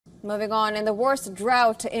Moving on, in the worst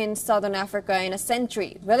drought in southern Africa in a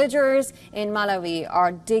century, villagers in Malawi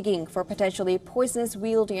are digging for potentially poisonous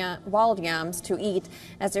wild yams to eat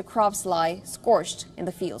as their crops lie scorched in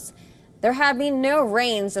the fields. There have been no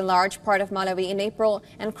rains in large part of Malawi in April,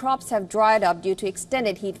 and crops have dried up due to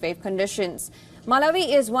extended heatwave conditions.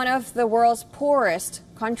 Malawi is one of the world's poorest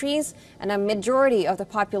countries, and a majority of the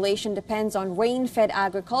population depends on rain-fed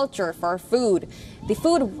agriculture for food.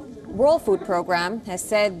 The World Food Program has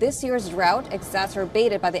said this year's drought,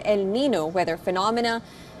 exacerbated by the El Nino weather phenomena,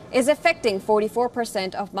 is affecting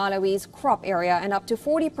 44% of Malawi's crop area and up to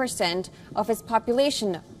 40% of its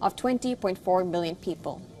population of 20.4 million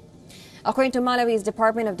people. According to Malawi's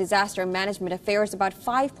Department of Disaster Management Affairs, about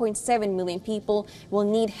 5.7 million people will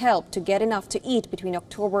need help to get enough to eat between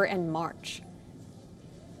October and March.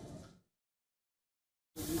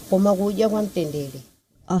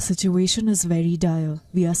 Our situation is very dire.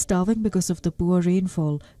 We are starving because of the poor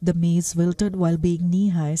rainfall. The maize wilted while being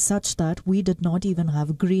knee-high, such that we did not even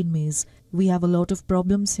have green maize. We have a lot of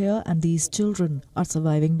problems here, and these children are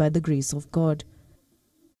surviving by the grace of God.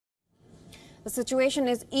 The situation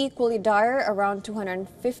is equally dire around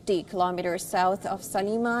 250 kilometers south of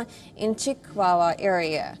Salima in Chikwawa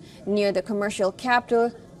area, near the commercial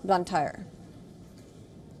capital, Blantyre.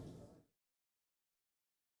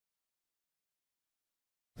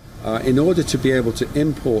 In order to be able to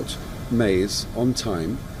import maize on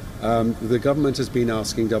time, the government has been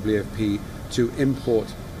asking WFP to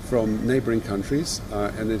import from neighbouring countries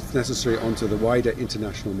and, if necessary, onto the wider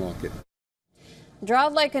international market.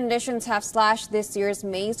 Drought-like conditions have slashed this year's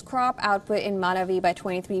maize crop output in Malawi by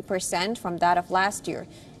 23% from that of last year.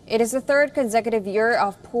 It is the third consecutive year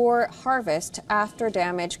of poor harvest after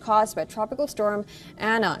damage caused by Tropical Storm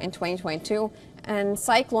Anna in 2022 and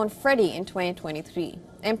Cyclone Freddy in 2023.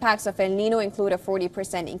 Impacts of El Nino include a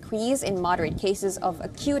 40% increase in moderate cases of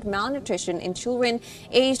acute malnutrition in children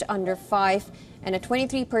aged under 5 and a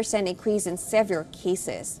 23% increase in severe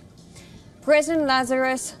cases. President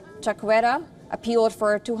Lazarus Chakwera appealed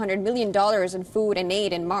for $200 million in food and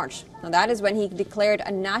aid in March. Now, that is when he declared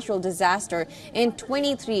a natural disaster in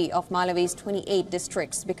 23 of Malawi's 28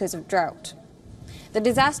 districts because of drought. The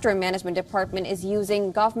Disaster Management Department is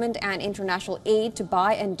using government and international aid to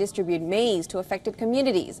buy and distribute maize to affected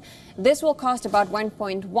communities. This will cost about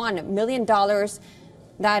 $1.1 million.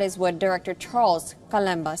 That is what Director Charles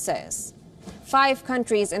Kalemba says. 5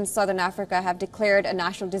 countries in southern Africa have declared a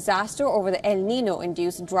national disaster over the El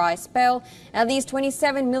Nino-induced dry spell. At least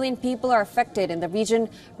 27 million people are affected in the region,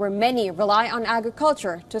 where many rely on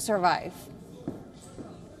agriculture to survive.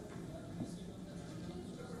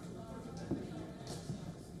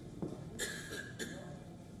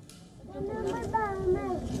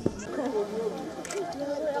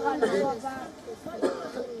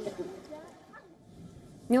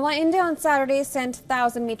 Meanwhile, India on Saturday sent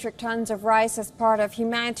 1,000 metric tons of rice as part of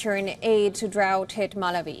humanitarian aid to drought-hit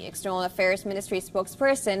Malawi. External Affairs Ministry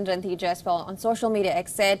spokesperson Ranthi Jaiswal on social media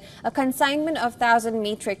X said a consignment of 1,000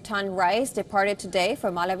 metric ton rice departed today for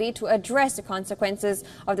Malawi to address the consequences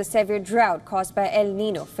of the severe drought caused by El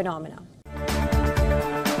Nino phenomena.